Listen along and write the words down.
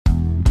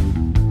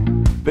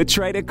The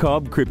Trader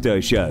Cobb Crypto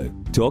Show,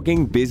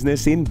 talking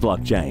business in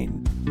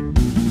blockchain.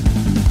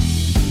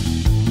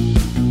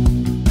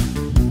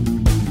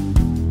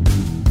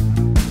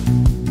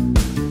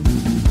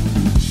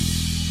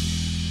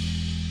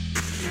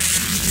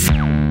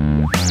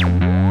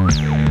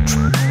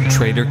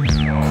 Trader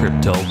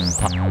Crypto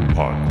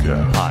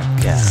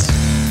Podcast.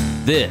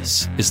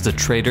 This is the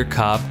Trader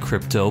Cobb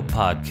Crypto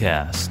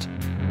Podcast.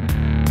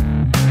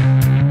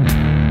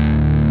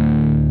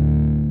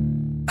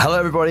 Hello,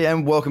 everybody,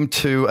 and welcome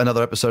to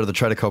another episode of the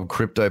Trader Cobb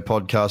Crypto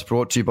Podcast,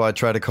 brought to you by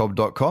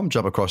tradercobb.com.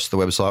 Jump across to the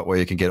website where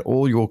you can get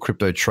all your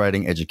crypto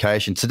trading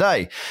education.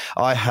 Today,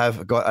 I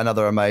have got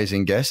another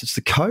amazing guest. It's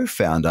the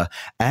co-founder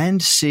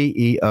and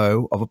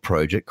CEO of a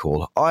project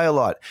called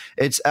Iolite.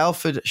 It's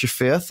Alfred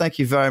Shafir. Thank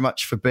you very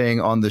much for being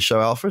on the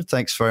show, Alfred.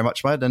 Thanks very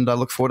much, mate, and I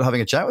look forward to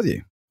having a chat with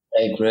you.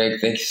 Hey, Greg.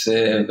 Thanks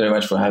very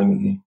much for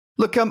having me.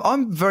 Look,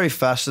 I'm very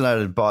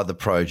fascinated by the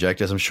project,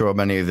 as I'm sure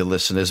many of the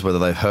listeners, whether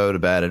they've heard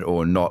about it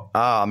or not,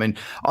 are. I mean,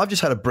 I've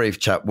just had a brief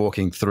chat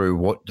walking through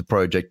what the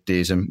project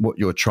is and what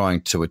you're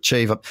trying to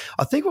achieve.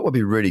 I think what would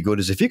be really good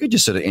is if you could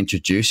just sort of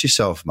introduce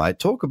yourself, mate,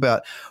 talk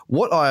about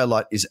what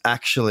Iolite is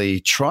actually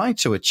trying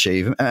to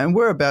achieve and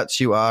whereabouts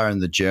you are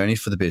in the journey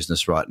for the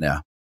business right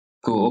now.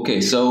 Cool.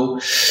 Okay. So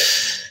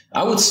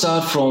I would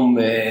start from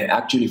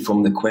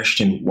the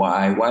question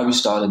why we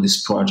started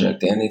this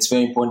project, and it's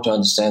very important to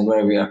understand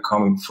where we are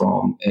coming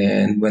from.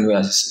 And when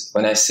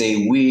I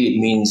say we, it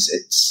means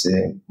it's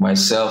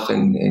myself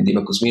and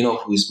Dima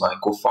Kuzminov, who is my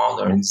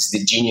co-founder and is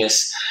the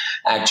genius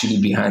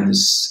actually behind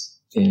this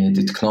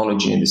the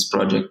technology in this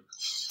project.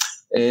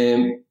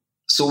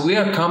 So we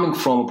are coming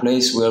from a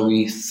place where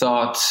we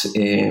thought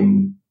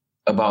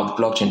about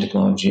blockchain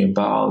technology,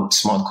 about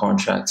smart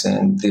contracts,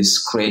 and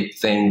this great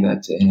thing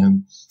that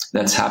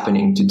that's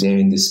happening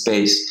today in this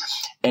space.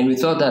 And we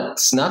thought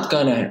that's not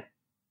gonna,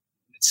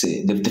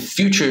 the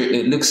future,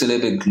 it looks a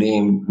little bit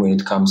grim when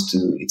it comes to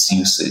its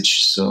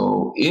usage.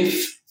 So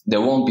if there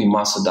won't be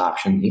mass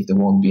adoption, if there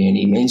won't be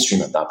any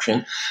mainstream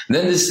adoption,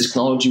 then this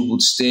technology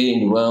would stay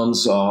in the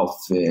realms of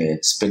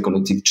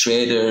speculative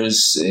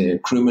traders,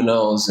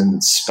 criminals,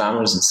 and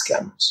spammers and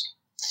scammers.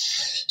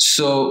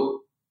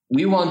 So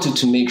we wanted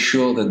to make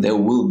sure that there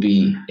will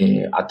be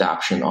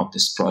adoption of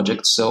this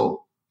project.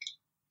 So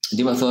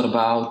Dima thought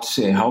about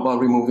how about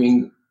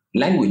removing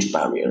language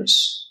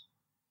barriers?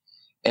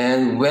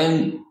 And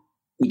when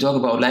we talk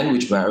about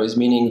language barriers,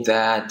 meaning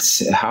that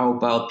how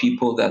about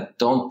people that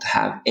don't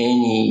have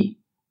any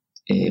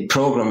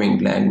programming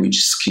language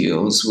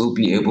skills will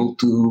be able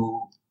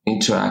to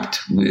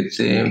interact with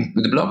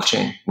the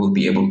blockchain, will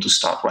be able to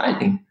start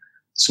writing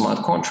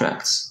smart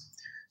contracts.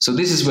 So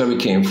this is where we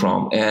came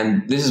from,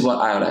 and this is what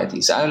Iolite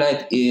is.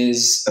 Iolite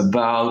is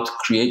about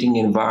creating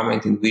an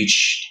environment in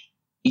which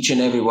each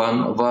and every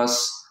one of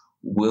us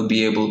will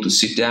be able to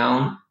sit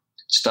down,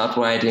 start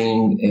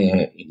writing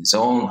in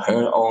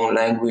her own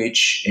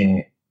language,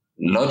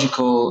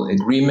 logical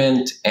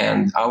agreement,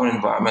 and our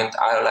environment,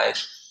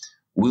 Iolite,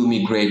 will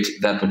migrate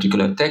that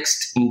particular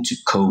text into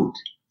code,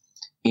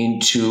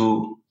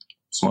 into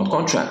smart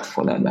contract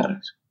for that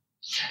matter.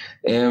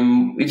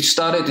 We've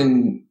started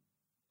in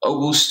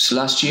August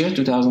last year,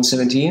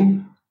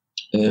 2017.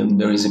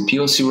 There is a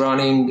POC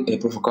running, a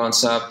proof of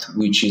concept,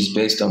 which is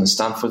based on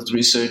Stanford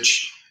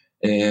research.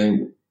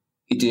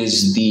 It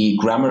is the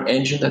grammar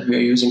engine that we are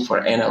using for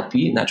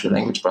NLP, natural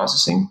language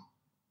processing.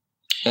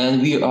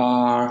 And we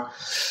are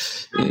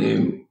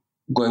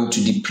going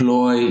to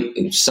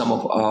deploy some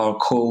of our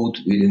code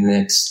within the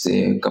next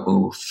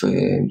couple of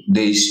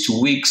days,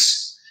 2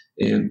 weeks.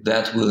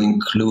 That will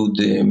include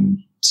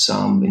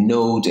some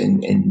Node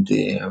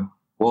and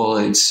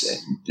wallets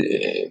and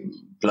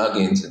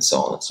plugins and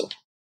so on and so forth.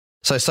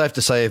 So safe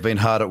to say you've been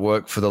hard at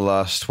work for the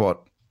last,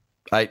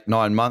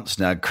 8-9 months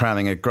now,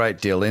 cramming a great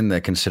deal in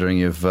there, considering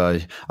you've,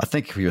 I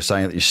think you were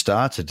saying that you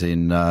started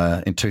in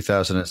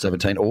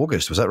 2017,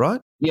 August. Was that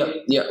right?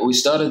 Yeah. We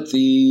started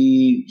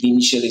the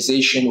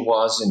initialization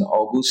was in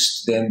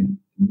August. Then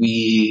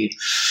we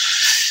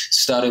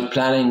started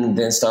planning,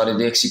 then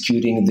started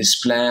executing this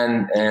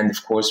plan. And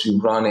of course, we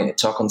run a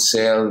token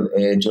sale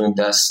during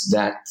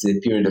that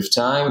period of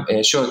time,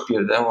 a short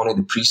period of time, only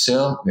the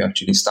pre-sale. We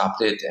actually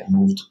stopped it and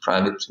moved to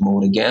private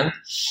mode again.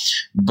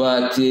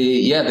 But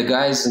the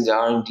guys in the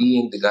R&D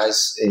and the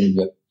guys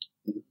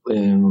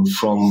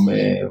from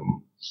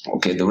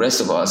the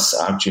rest of us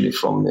actually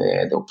from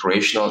the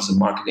operationals and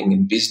marketing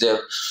and biz dev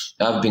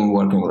have been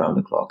working around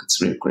the clock.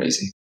 It's really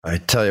crazy. I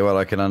tell you what,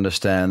 I can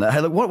understand that. Hey,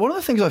 look, one of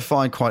the things I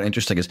find quite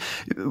interesting is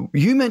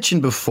you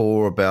mentioned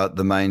before about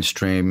the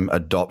mainstream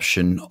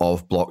adoption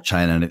of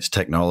blockchain and its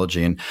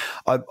technology. And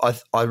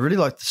I really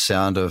like the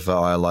sound of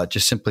Iolite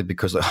just simply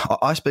because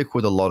I speak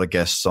with a lot of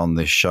guests on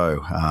this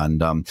show.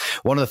 And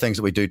one of the things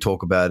that we do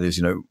talk about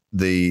is,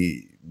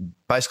 the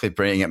basically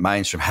bringing it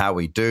mainstream how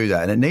we do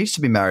that. And it needs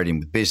to be married in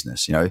with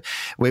business. You know,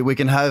 we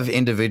can have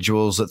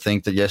individuals that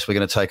think that, yes, we're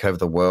going to take over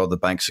the world. The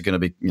banks are going to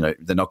be, you know,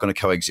 they're not going to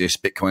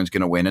coexist. Bitcoin's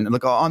going to win. And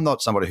look, I'm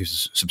not somebody who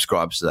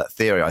subscribes to that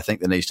theory. I think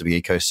there needs to be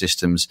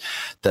ecosystems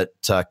that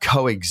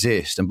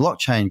coexist, and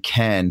blockchain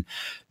can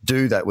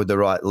do that with the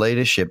right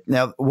leadership.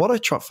 Now, what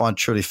I find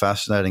truly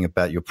fascinating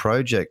about your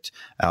project,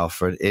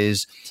 Alfred,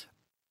 is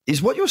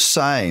what you're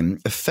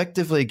saying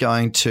effectively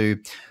going to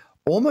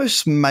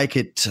almost make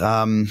it,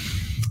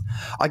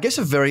 I guess,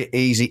 a very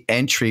easy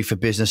entry for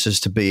businesses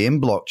to be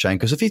in blockchain.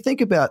 Because if you think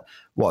about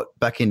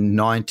back in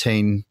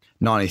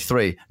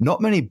 1993,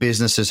 not many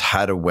businesses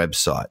had a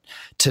website.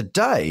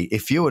 Today,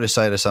 if you were to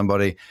say to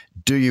somebody,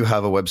 do you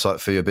have a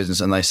website for your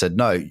business? And they said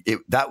no,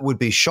 that would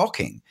be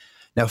shocking.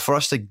 Now, for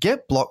us to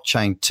get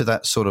blockchain to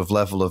that sort of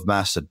level of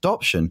mass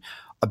adoption,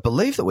 I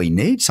believe that we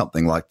need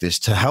something like this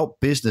to help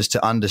business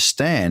to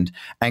understand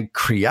and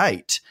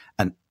create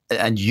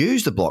and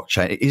use the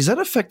blockchain. Is that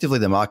effectively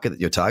the market that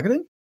you're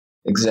targeting?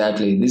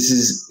 Exactly. This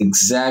is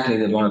exactly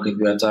the market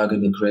we are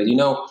targeting, Craig. You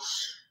know,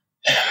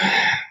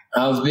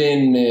 I've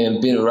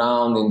been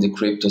around in the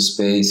crypto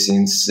space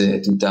since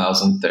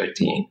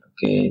 2013.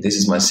 Okay, this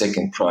is my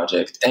second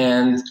project,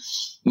 and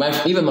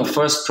even my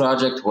first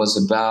project was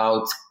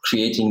about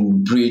creating a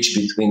bridge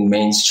between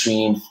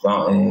mainstream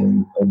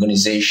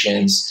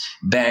organizations,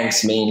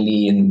 banks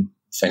mainly, and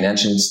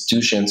financial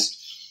institutions,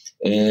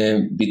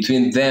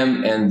 between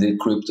them and the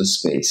crypto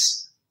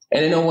space.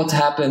 And you know what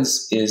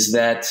happens is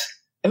that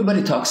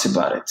everybody talks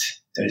about it.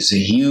 There's a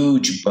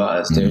huge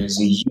buzz. There's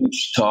a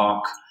huge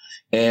talk.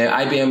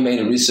 IBM made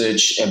a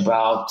research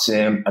about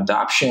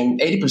adoption.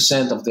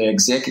 80% of their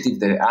executives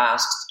they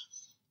asked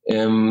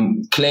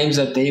claims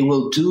that they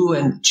will do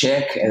and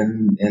check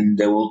and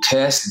they will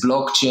test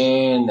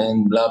blockchain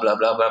and blah, blah,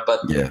 blah, blah.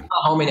 But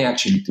how many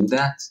actually do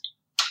that?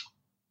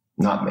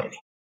 Not many.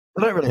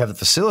 They don't really have the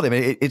facility. I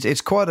mean,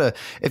 it's quite a.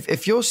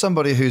 If you're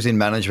somebody who's in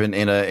management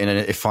in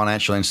a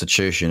financial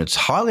institution, it's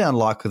highly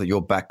unlikely that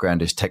your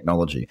background is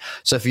technology.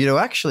 So for you to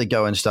actually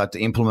go and start to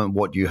implement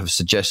what you have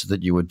suggested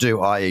that you would do,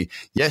 i.e.,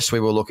 yes,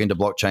 we will look into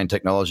blockchain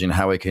technology and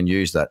how we can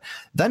use that.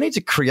 They need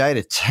to create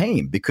a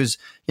team because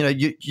you know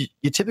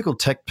your typical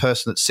tech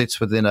person that sits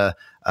within a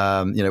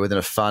within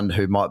a fund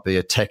who might be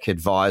a tech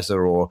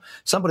advisor or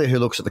somebody who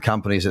looks at the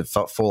companies that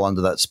fall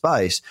under that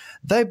space,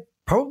 they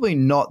probably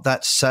not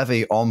that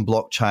savvy on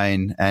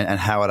blockchain and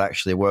how it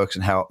actually works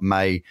and how it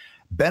may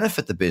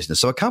benefit the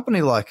business. So a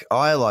company like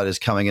iOLITE is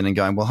coming in and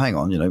going, well, hang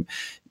on, you know,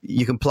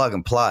 you can plug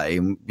and play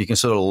and you can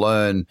sort of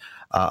learn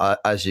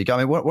as you go. I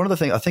mean, one of the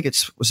things, I think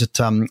was it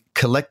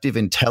collective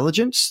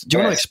intelligence? Do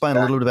you want to explain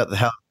a little bit about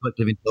how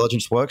collective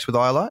intelligence works with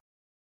iOLITE?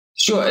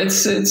 Sure.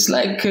 It's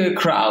like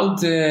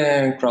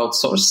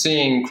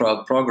crowdsourcing,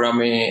 crowd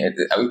programming.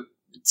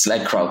 It's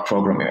like crowd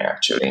programming,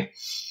 actually.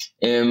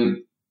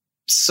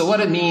 So what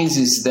it means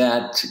is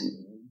that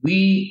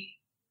we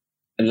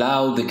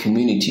allow the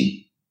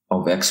community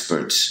of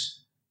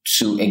experts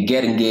to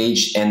get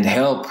engaged and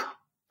help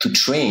to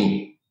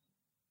train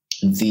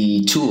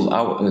the tool,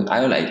 our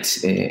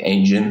iOLITE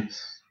engine,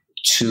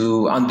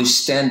 to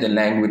understand the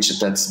language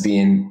that's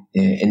being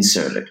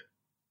inserted.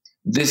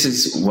 This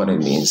is what it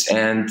means.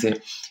 And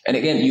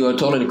again, you are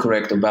totally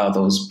correct about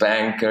those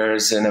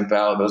bankers and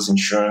about those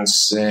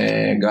insurance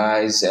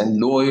guys and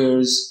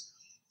lawyers.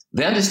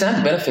 They understand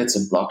the benefits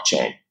of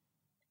blockchain.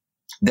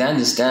 They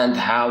understand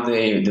how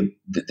the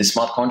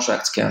smart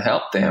contracts can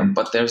help them,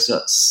 but there's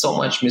so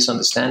much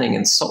misunderstanding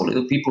and so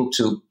little people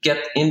to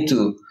get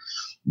into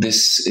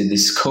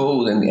this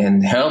code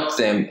and help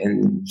them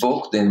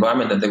invoke the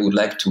environment that they would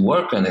like to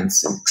work on.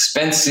 It's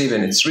expensive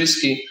and it's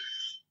risky.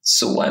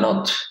 So why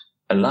not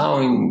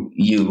allowing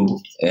you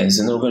as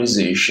an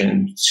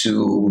organization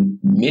to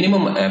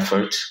minimum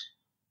effort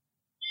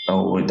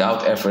or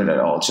without effort at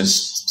all,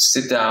 just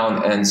sit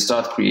down and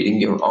start creating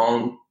your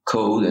own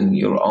code and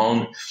your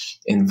own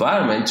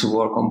environment to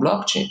work on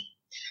blockchain.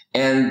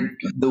 And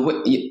the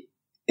way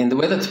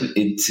that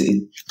it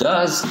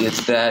does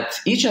is that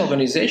each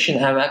organization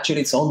have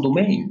actually its own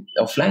domain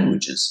of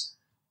languages.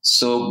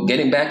 So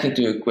getting back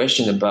into your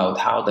question about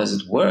how does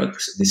it work,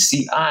 the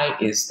CI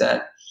is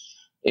that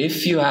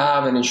if you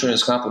have an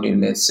insurance company,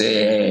 let's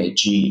say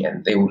AIG,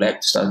 and they would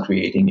like to start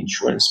creating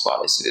insurance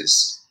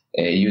policies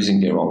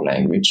using their own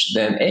language,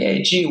 then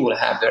AIG will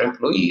have their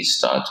employees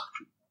start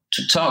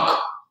to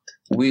talk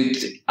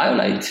with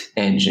iOLITE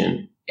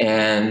engine,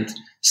 and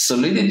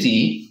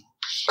Solidity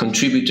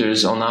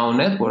contributors on our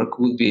network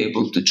will be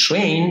able to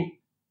train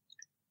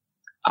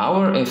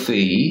our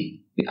FAE,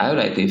 the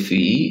iOLITE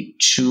FAE,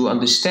 to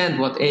understand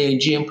what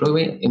AIG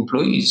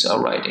employees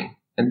are writing.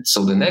 And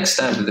so the next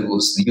time that they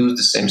will use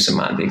the same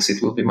semantics,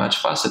 it will be much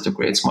faster to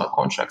create smart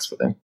contracts for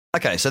them.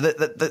 Okay, so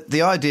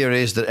the idea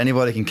is that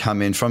anybody can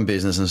come in from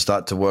business and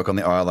start to work on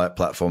the iOLITE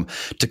platform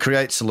to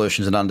create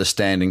solutions and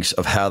understandings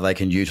of how they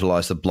can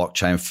utilize the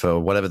blockchain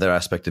for whatever their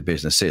aspect of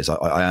business is.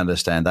 I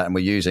understand that. And we're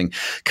using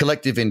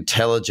collective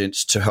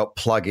intelligence to help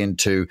plug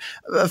into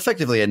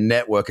effectively a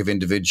network of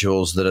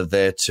individuals that are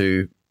there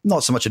to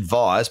not so much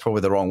advise,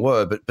 probably the wrong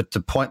word, but to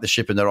point the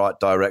ship in the right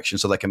direction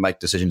so they can make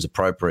decisions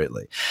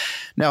appropriately.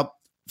 Now,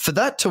 for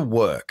that to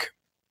work,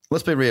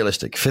 let's be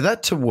realistic. For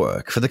that to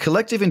work, for the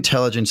collective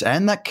intelligence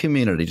and that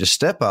community to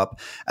step up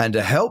and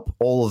to help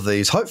all of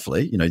these,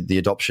 hopefully, the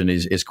adoption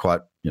is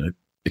quite,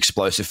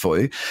 explosive for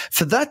you.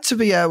 For that to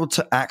be able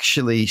to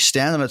actually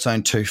stand on its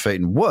own 2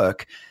 feet and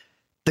work,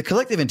 the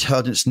collective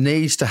intelligence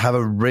needs to have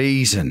a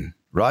reason,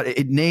 right?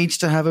 It needs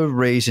to have a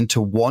reason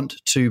to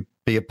want to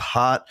be a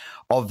part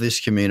of this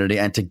community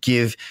and to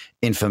give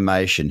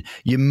information.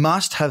 You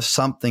must have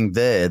something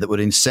there that would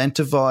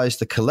incentivize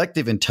the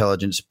collective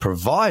intelligence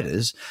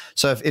providers.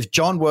 So if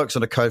John works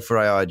on a code for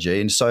AIG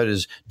and so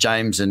does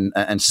James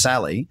and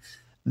Sally,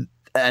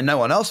 and no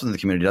one else in the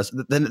community does,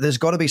 then there's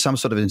got to be some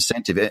sort of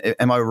incentive.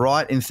 Am I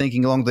right in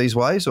thinking along these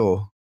ways,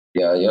 or?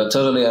 Yeah, you're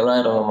totally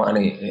right on the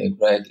money,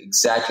 Greg.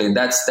 Exactly. And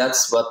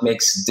that's what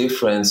makes the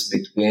difference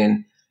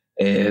between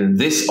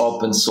this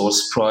open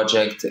source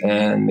project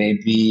and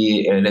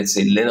maybe, let's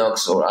say,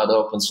 Linux or other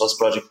open source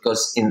project,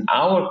 because in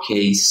our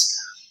case,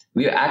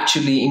 we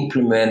actually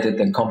implemented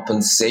a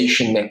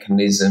compensation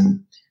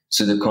mechanism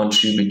to the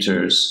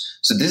contributors.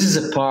 So this is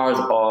a part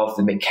of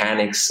the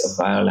mechanics of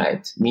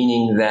Violite,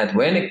 meaning that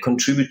when a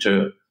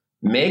contributor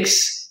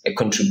makes a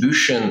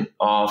contribution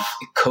of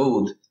a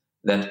code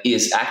that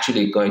is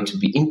actually going to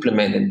be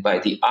implemented by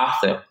the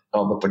author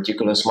of a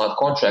particular smart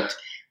contract,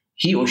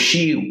 he or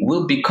she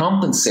will be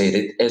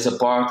compensated as a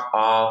part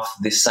of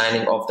the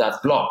signing of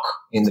that block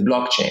in the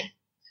blockchain.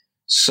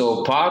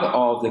 So part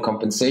of the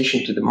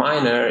compensation to the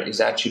miner is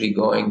actually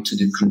going to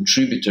the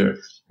contributor.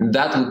 And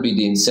that would be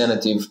the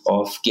incentive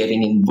of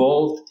getting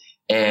involved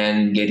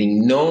and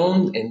getting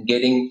known and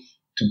getting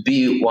to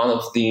be one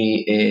of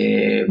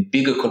the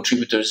bigger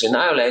contributors in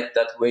Violite.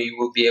 That way you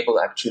will be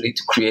able actually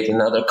to create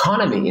another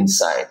economy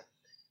inside.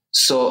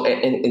 So,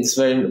 and it's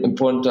very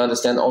important to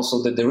understand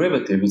also the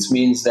derivative, which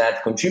means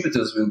that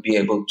contributors will be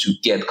able to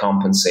get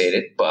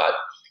compensated, but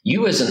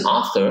you as an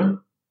author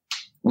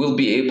will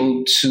be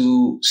able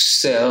to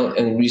sell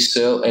and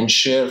resell and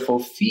share for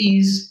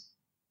fees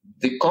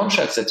the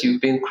contracts that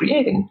you've been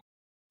creating.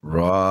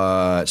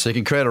 Right. So you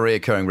can create a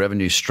recurring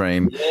revenue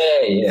stream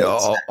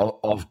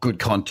of good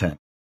content.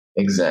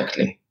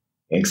 Exactly.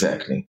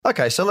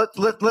 Okay, so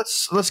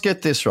let's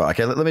get this right.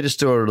 Okay, let me just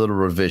do a little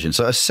revision.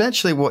 So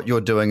essentially what you're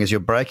doing is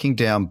you're breaking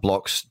down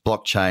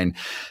blockchain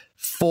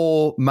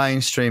for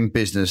mainstream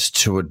business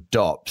to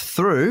adopt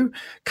through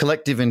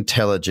collective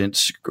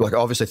intelligence, like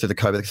obviously through the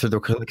code, but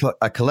through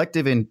a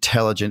collective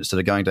intelligence that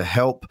are going to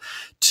help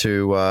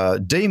to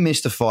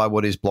demystify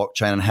what is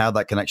blockchain and how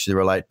that can actually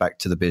relate back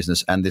to the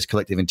business. And this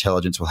collective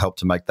intelligence will help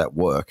to make that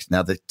work.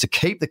 Now, to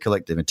keep the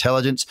collective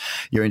intelligence,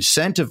 you're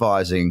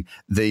incentivizing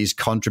these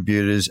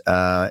contributors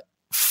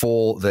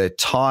for their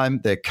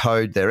time, their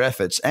code, their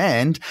efforts,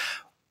 and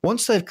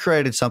once they've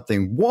created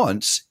something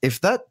once, if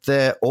that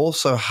there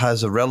also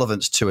has a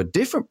relevance to a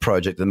different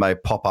project that may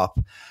pop up,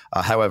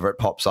 however it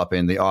pops up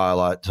in the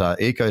Violite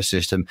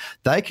ecosystem,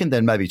 they can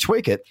then maybe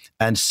tweak it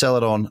and sell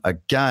it on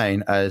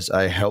again as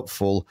a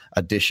helpful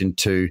addition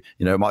to,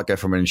 it might go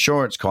from an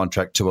insurance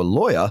contract to a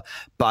lawyer,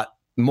 but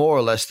more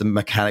or less the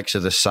mechanics are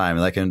the same.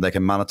 They can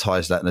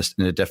monetize that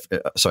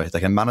they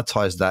can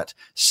monetize that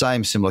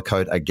same similar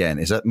code again.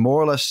 Is that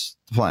more or less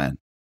the plan?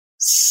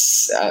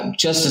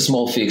 Just a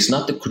small fix.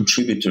 Not the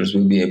contributors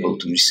will be able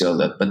to resell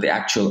that, but the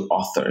actual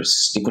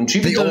authors. The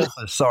contributors. The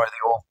authors. Sorry,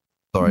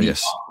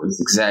 yes. Authors,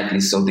 exactly.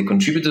 So the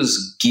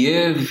contributors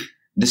give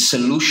the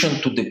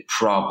solution to the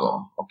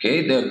problem.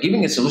 Okay, they're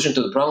giving a solution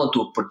to the problem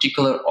to a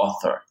particular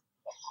author.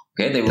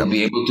 Okay, they will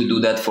be able to do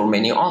that for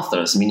many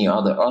authors. Many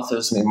other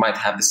authors might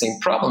have the same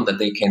problem that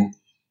they can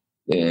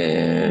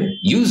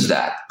use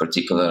that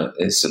particular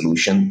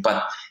solution,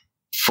 but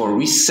for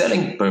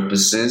reselling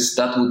purposes,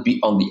 that would be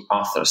on the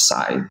author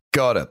side.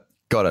 Got it.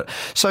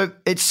 So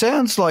it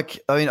sounds like,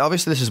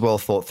 obviously this is well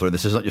thought through.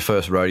 This is not your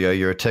first rodeo.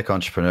 You're a tech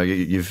entrepreneur.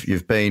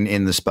 You've been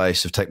in the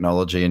space of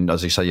technology, and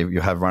as you say, you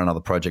have run another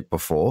project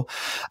before.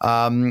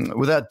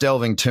 Without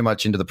delving too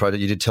much into the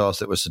project, you did tell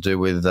us it was to do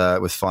with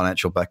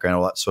financial background,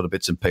 all that sort of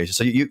bits and pieces.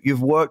 So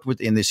you've worked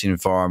within this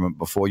environment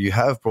before. You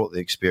have brought the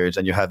experience,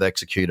 and you have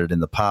executed in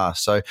the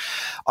past. So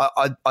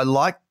I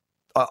like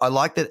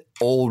that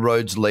all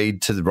roads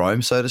lead to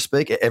Rome, so to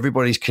speak.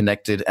 Everybody's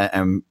connected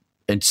and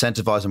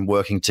incentivized and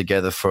working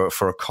together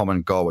for a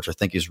common goal, which I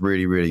think is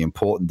really, really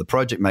important. The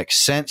project makes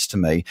sense to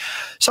me.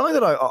 Something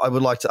that I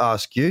would like to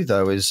ask you,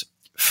 though, is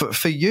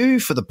for you,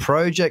 for the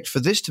project, for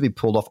this to be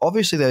pulled off,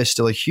 obviously there's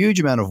still a huge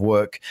amount of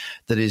work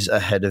that is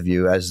ahead of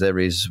you, as there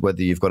is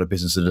whether you've got a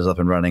business that is up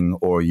and running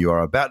or you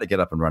are about to get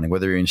up and running,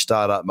 whether you're in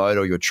startup mode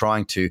or you're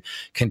trying to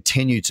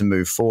continue to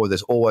move forward.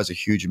 There's always a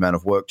huge amount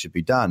of work to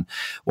be done.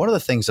 One of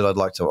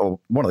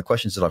the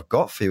questions that I've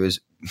got for you is,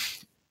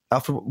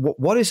 Alfred,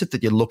 what is it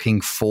that you're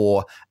looking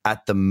for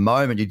at the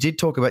moment? You did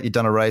talk about you'd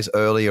done a raise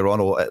earlier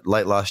on, or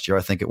late last year,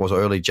 I think it was,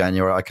 early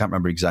January. I can't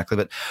remember exactly,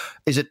 but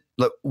is it,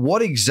 look,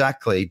 what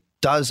exactly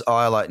does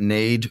iLight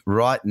need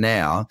right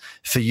now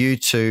for you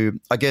to,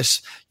 I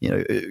guess,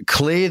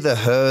 clear the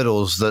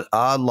hurdles that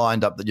are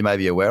lined up that you may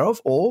be aware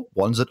of, or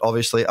ones that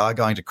obviously are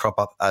going to crop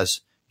up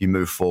as you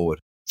move forward?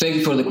 Thank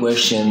you for the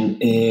question,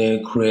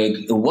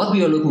 Craig. What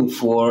we are looking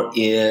for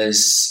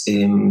is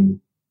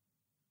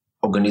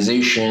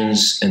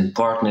organizations and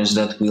partners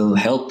that will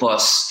help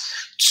us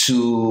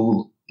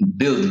to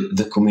build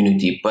the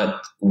community.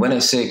 But when I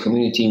say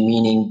community,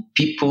 meaning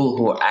people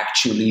who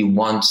actually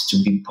want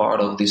to be part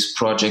of this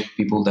project,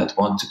 people that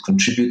want to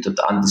contribute, that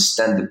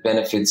understand the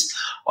benefits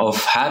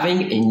of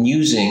having and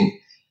using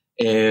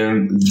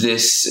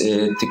this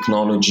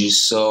technology.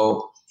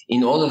 So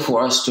in order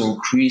for us to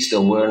increase the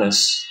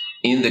awareness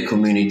in the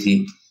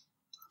community,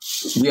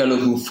 we are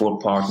looking for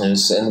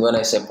partners. And when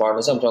I say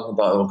partners, I'm talking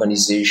about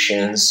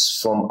organizations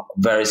from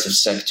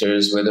various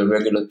sectors, whether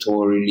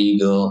regulatory,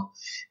 legal,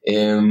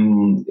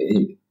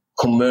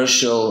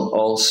 commercial,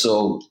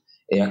 also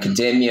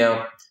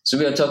academia. So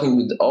we are talking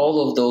with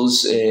all of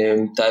those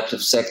types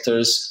of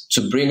sectors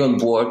to bring on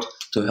board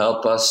to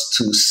help us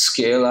to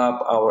scale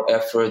up our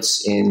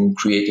efforts in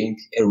creating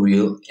a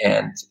real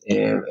and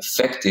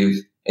effective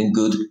and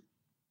good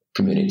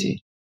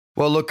community.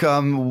 Well, look, I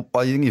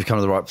think you've come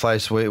to the right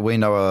place. We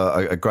know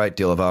a great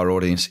deal of our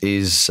audience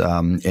is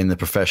in the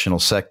professional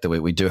sector.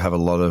 We do have a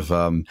lot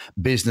of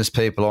business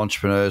people,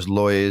 entrepreneurs,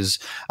 lawyers,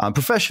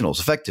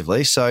 professionals,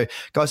 effectively. So,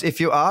 guys, if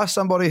you are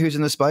somebody who's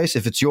in the space,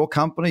 if it's your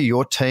company,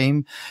 your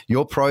team,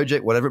 your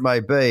project, whatever it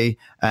may be,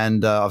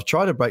 and I've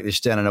tried to break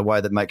this down in a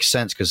way that makes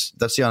sense because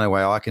that's the only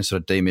way I can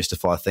sort of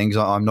demystify things.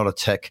 I'm not a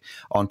tech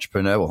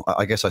entrepreneur. Well,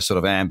 I guess I sort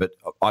of am, but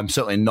I'm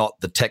certainly not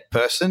the tech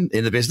person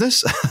in the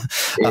business.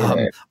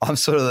 Yeah. I'm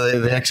sort of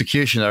the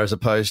executioner as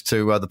opposed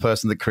to the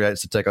person that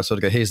creates the tech. I sort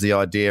of go, here's the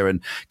idea, and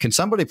can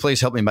somebody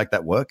please help me make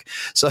that work?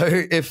 So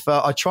if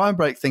I try and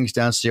break things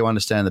down so you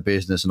understand the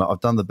business, and I've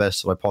done the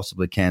best that I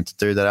possibly can to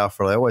do that,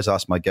 Alfred, I always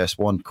ask my guests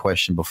one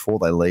question before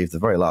they leave. The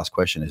very last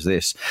question is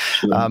this.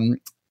 Sure.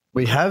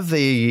 We have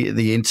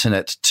the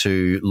internet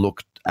to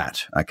look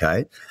at.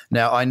 Okay.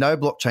 Now, I know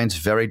blockchain's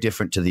very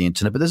different to the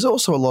internet, but there's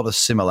also a lot of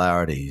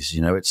similarities.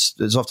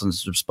 It's often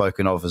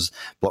spoken of as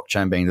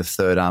blockchain being the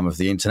third arm of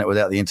the internet.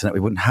 Without the internet, we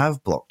wouldn't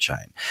have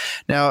blockchain.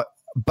 Now,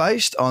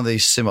 based on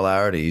these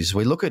similarities,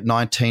 we look at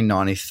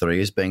 1993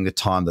 as being the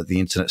time that the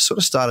internet sort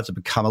of started to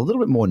become a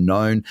little bit more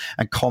known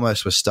and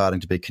commerce was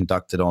starting to be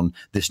conducted on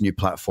this new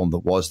platform that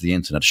was the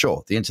internet.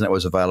 Sure, the internet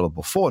was available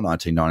before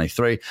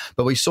 1993,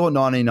 but we saw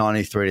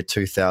 1993 to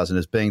 2000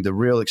 as being the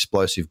real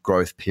explosive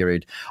growth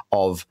period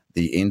of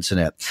the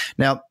internet.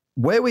 Now,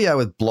 where we are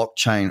with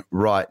blockchain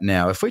right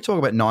now, if we talk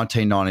about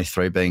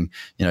 1993 being,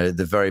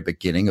 the very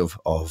beginning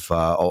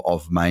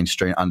of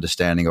mainstream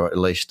understanding, or at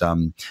least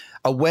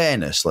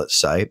awareness, let's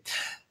say,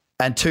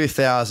 and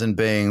 2000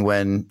 being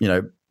when,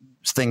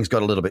 things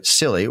got a little bit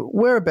silly,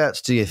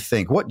 whereabouts do you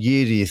think, what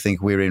year do you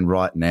think we're in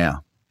right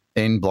now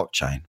in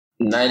blockchain?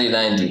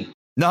 1990.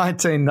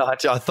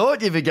 1990. I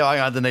thought you'd be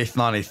going underneath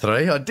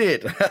 93. I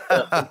did.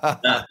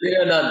 We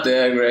are not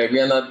there, Greg.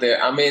 We are not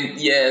there. I mean,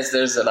 yes,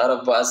 there's a lot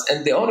of buzz.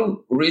 And the only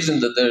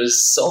reason that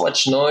there's so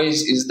much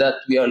noise is that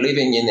we are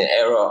living in an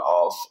era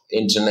of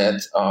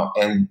internet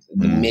and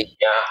the media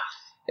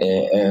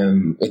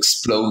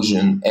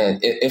explosion. And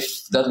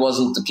if that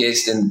wasn't the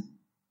case, then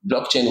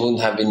blockchain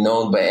wouldn't have been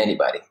known by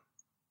anybody,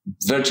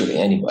 virtually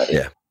anybody.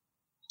 Yeah.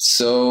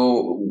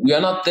 So we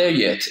are not there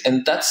yet.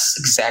 And that's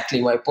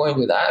exactly my point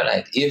with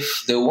iLight.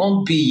 If there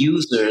won't be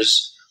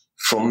users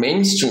from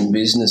mainstream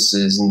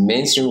businesses and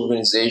mainstream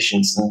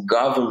organizations and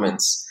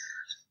governments,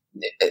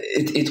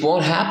 it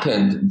won't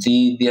happen.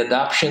 The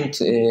adoption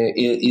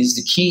is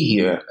the key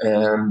here.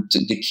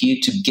 The key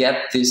to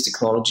get this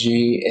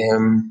technology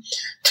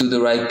to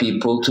the right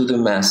people, to the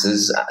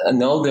masses. I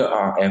know there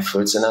are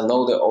efforts, and I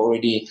know there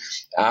already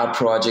are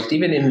projects,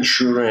 even in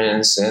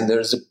insurance, and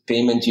there's a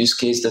payment use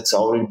case that's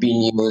already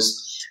being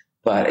used,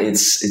 but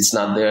it's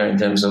not there in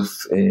terms of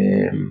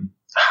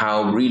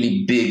how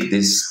really big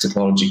this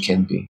technology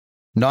can be.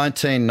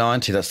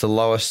 1990, that's the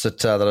lowest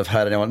that I've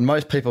had anyone.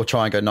 Most people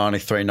try and go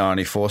 93,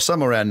 94,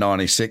 some around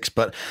 96,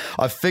 but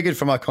I figured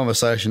from our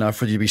conversation,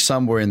 Alfred, you'd be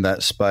somewhere in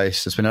that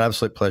space. It's been an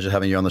absolute pleasure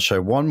having you on the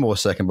show. One more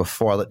second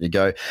before I let you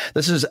go.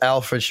 This is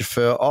Alfred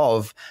Schaffer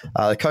of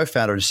the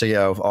co-founder and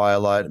CEO of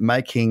iLight,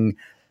 making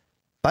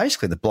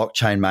basically the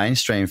blockchain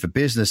mainstream for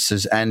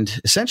businesses and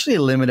essentially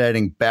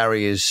eliminating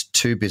barriers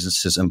to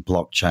businesses and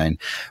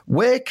blockchain.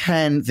 Where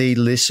can the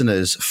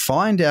listeners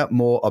find out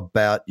more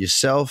about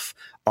yourself,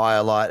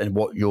 iLight, and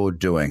what you're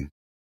doing?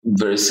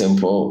 Very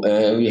simple.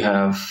 We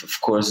have,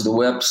 of course, the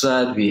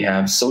website. We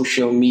have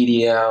social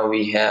media.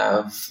 We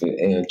have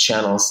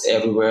channels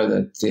everywhere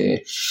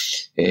that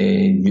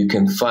you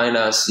can find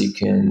us. You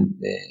can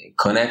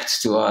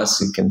connect to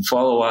us. You can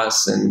follow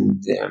us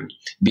and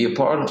be a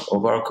part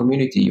of our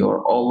community.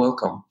 You're all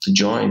welcome to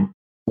join.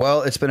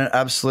 Well, it's been an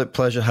absolute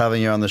pleasure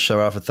having you on the show,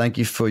 Alfred. Thank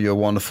you for your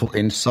wonderful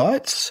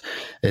insights.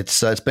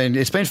 It's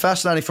been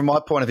fascinating from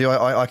my point of view.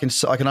 I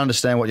can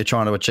understand what you're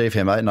trying to achieve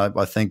here, mate. And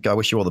I think I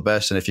wish you all the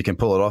best. And if you can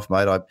pull it off,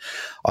 mate,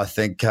 I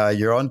think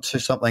you're onto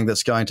something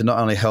that's going to not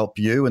only help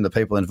you and the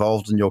people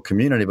involved in your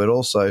community, but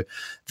also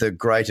the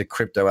greater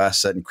crypto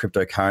asset and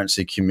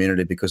cryptocurrency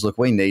community. Because look,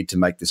 we need to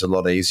make this a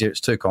lot easier.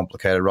 It's too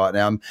complicated right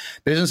now.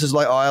 Businesses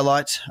like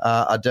iOLite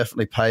are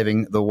definitely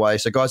paving the way.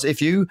 So, guys,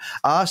 if you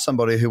are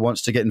somebody who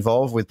wants to get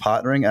involved with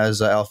partnering,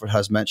 as Alfred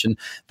has mentioned,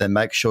 then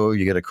make sure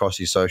you get across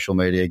your social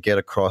media, get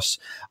across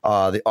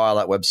the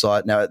iOLite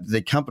website. Now,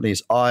 the company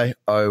is IOLITE.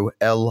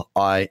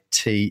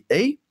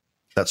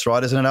 That's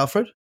right, isn't it,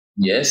 Alfred?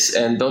 Yes,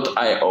 and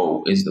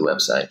 .io is the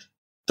website.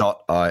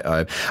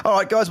 .io. All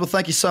right, guys. Well,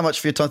 thank you so much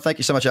for your time. Thank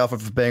you so much,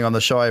 Alfred, for being on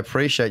the show. I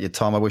appreciate your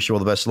time. I wish you all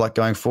the best of luck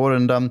going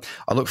forward, and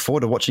I look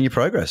forward to watching your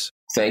progress.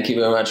 Thank you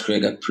very much,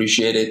 Greg. I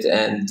appreciate it,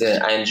 and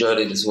I enjoyed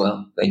it as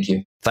well. Thank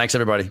you. Thanks,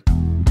 everybody.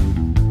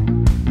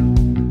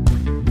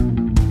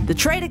 The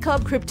Trader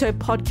Cobb Crypto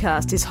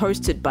Podcast is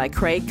hosted by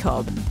Craig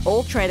Cobb.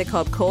 All Trader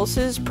Cobb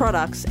courses,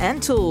 products,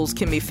 and tools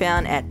can be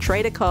found at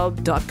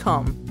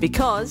tradercobb.com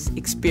because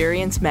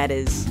experience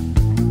matters.